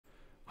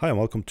Hi and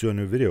welcome to a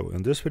new video.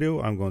 In this video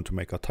I'm going to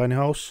make a tiny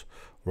house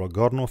or a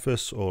garden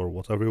office or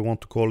whatever you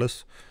want to call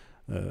this.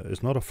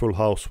 It's not a full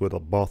house with a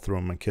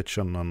bathroom and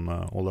kitchen and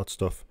all that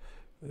stuff.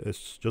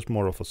 It's just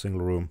more of a single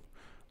room.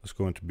 It's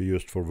going to be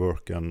used for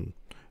work and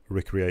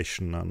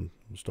recreation and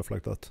stuff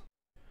like that.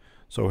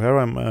 So here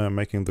I'm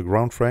making the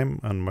ground frame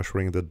and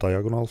measuring the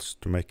diagonals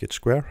to make it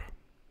square.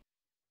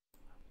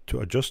 To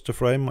adjust the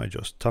frame I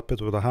just tap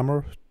it with a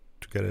hammer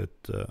to get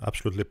it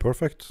absolutely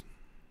perfect.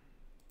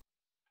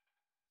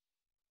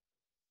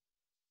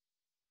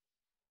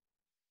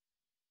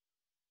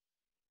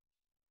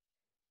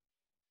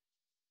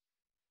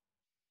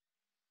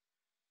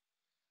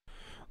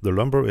 The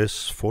lumber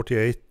is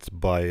 48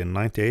 by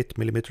 98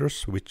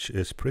 millimeters, which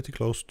is pretty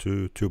close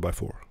to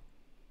 2x4.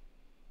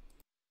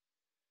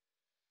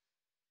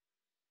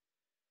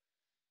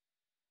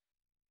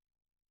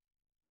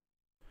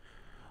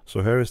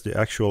 So here is the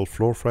actual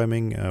floor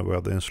framing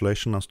where the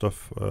insulation and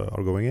stuff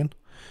are going in.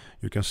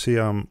 You can see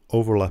I'm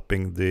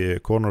overlapping the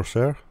corners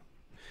here.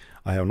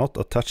 I have not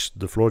attached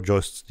the floor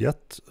joists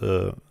yet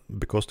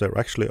because they're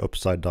actually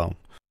upside down.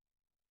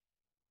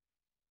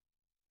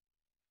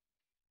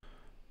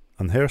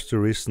 And here's the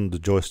reason the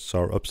joists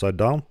are upside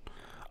down.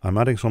 I'm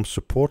adding some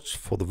supports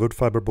for the wood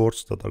fiber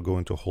boards that are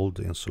going to hold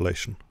the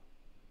insulation.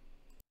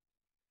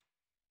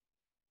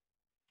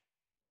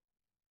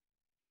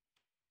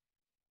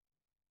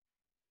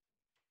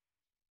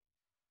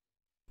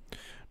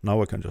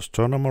 Now I can just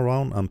turn them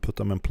around and put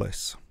them in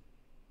place.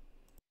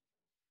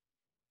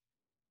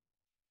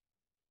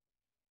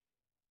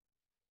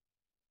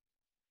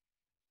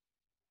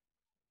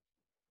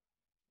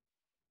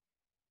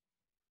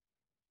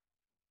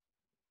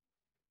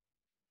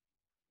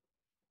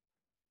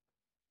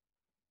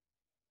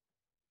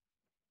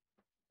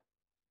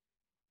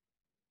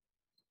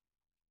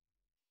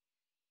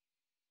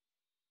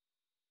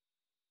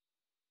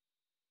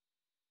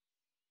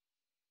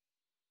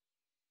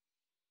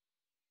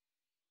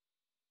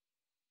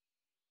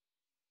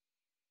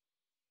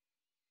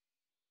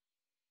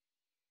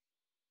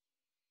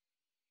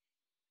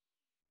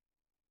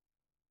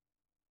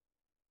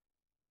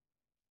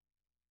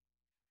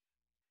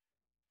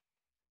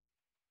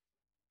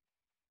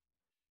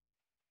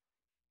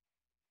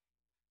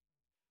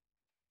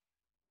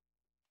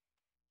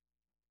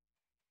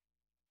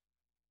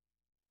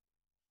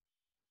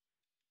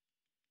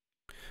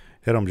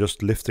 Here I'm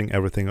just lifting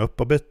everything up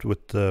a bit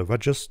with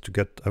wedges to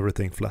get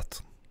everything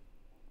flat.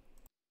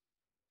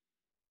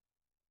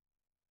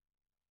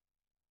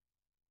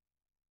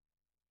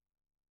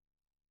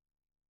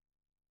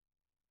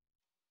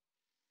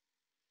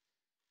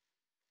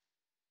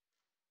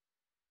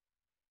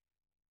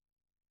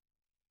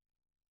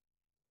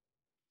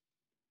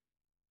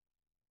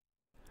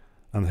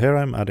 And here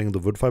I'm adding the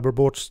wood fiber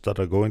boards that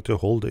are going to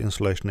hold the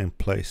insulation in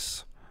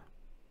place.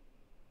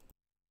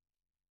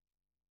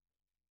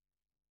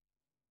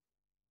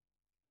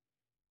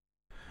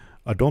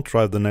 I don't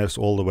drive the nails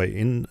all the way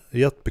in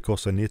yet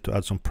because I need to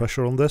add some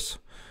pressure on this.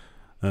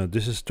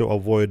 This is to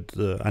avoid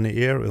any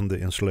air in the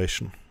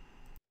insulation.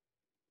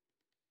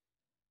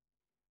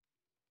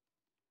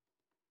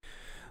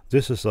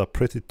 This is a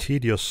pretty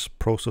tedious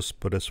process,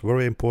 but it's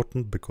very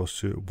important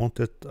because you want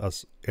it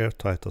as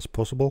airtight as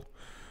possible.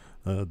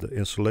 The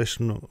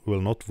insulation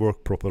will not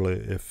work properly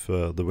if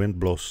the wind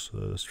blows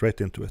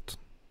straight into it.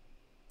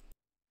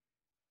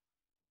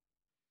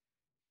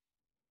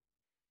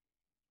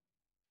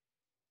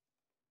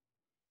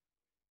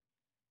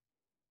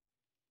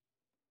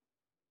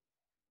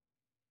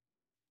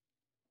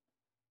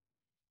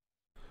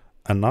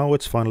 And now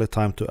it's finally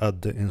time to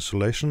add the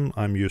insulation.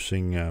 I'm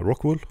using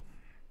rock wool.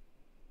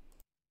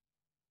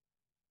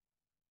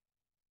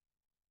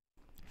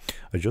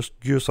 I just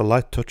use a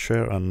light touch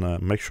here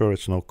and make sure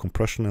it's no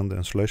compression in the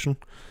insulation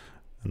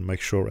and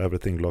make sure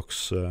everything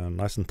looks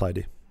nice and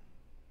tidy.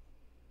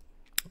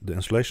 The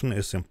insulation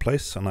is in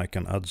place and I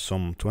can add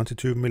some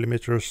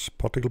 22mm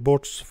particle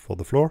boards for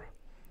the floor.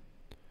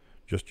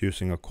 Just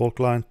using a caulk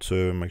line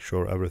to make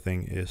sure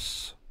everything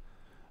is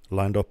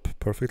lined up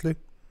perfectly.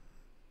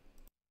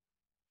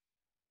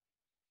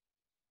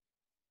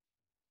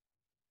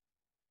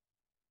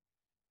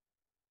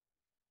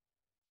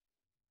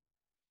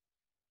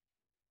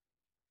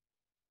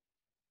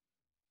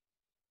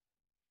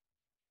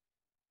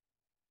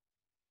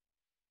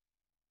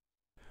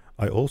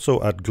 I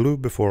also add glue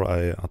before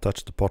I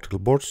attach the particle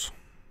boards.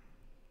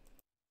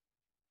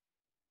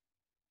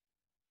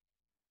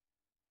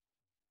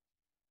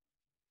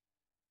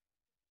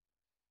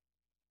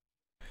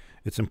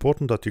 It's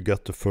important that you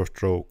get the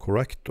first row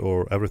correct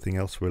or everything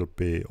else will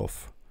be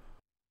off.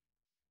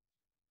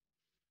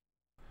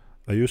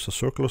 I use a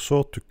circular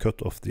saw to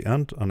cut off the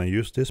end and I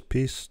use this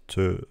piece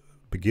to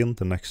begin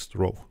the next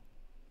row.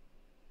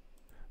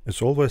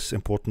 It's always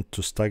important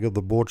to stagger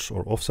the boards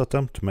or offset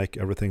them to make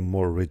everything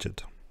more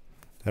rigid.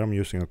 Here I'm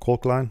using a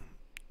caulk line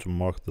to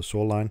mark the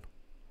saw line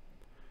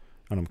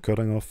and I'm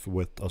cutting off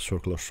with a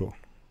circular saw.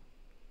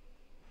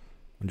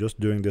 I'm just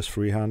doing this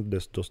freehand,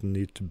 this doesn't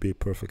need to be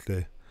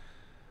perfectly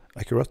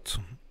accurate.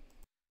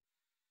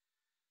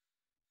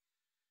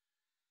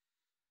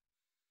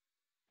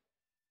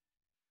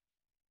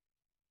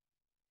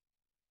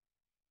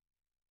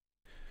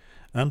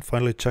 and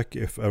finally check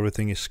if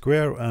everything is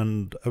square,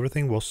 and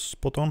everything was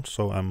spot on,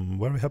 so I'm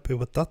very happy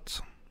with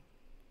that.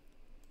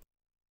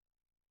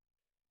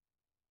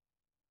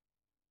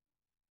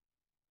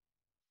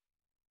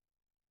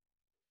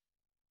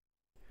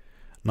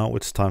 Now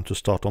it's time to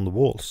start on the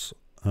walls.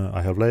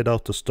 I have laid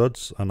out the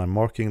studs and I'm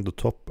marking the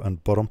top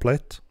and bottom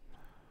plate.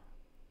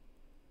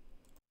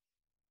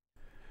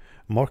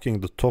 Marking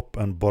the top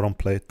and bottom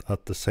plate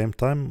at the same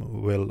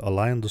time will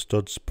align the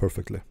studs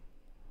perfectly.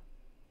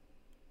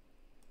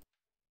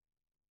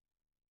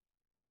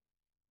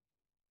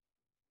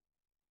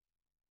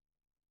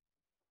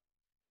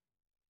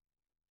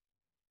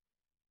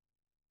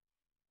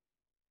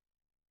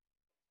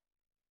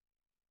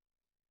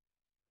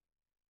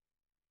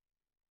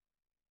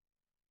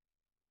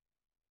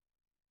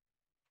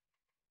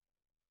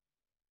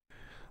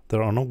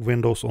 There are no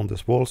windows on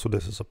this wall, so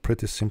this is a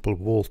pretty simple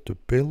wall to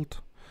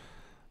build.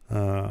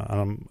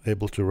 I'm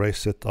able to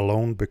raise it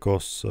alone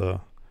because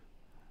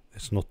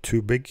it's not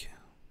too big.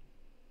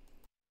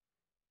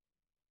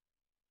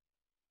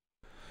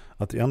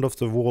 At the end of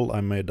the wall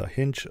I made a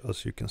hinge,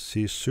 as you can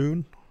see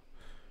soon.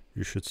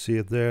 You should see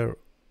it there.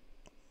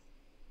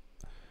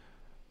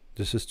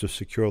 This is to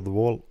secure the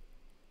wall.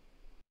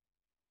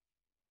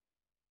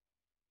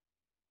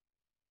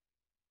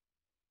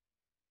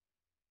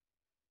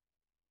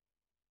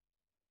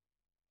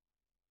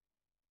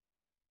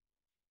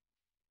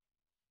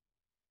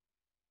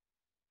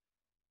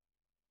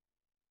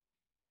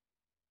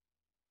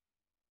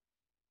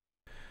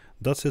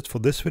 That's it for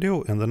this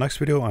video. In the next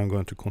video I'm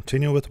going to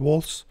continue with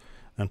walls,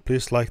 and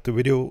please like the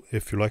video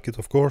if you like it,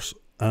 of course,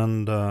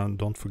 and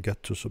don't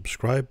forget to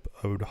subscribe.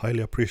 I would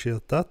highly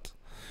appreciate that.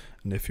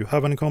 And if you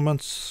have any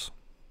comments,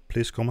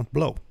 please comment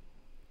below.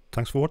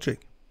 Thanks for watching.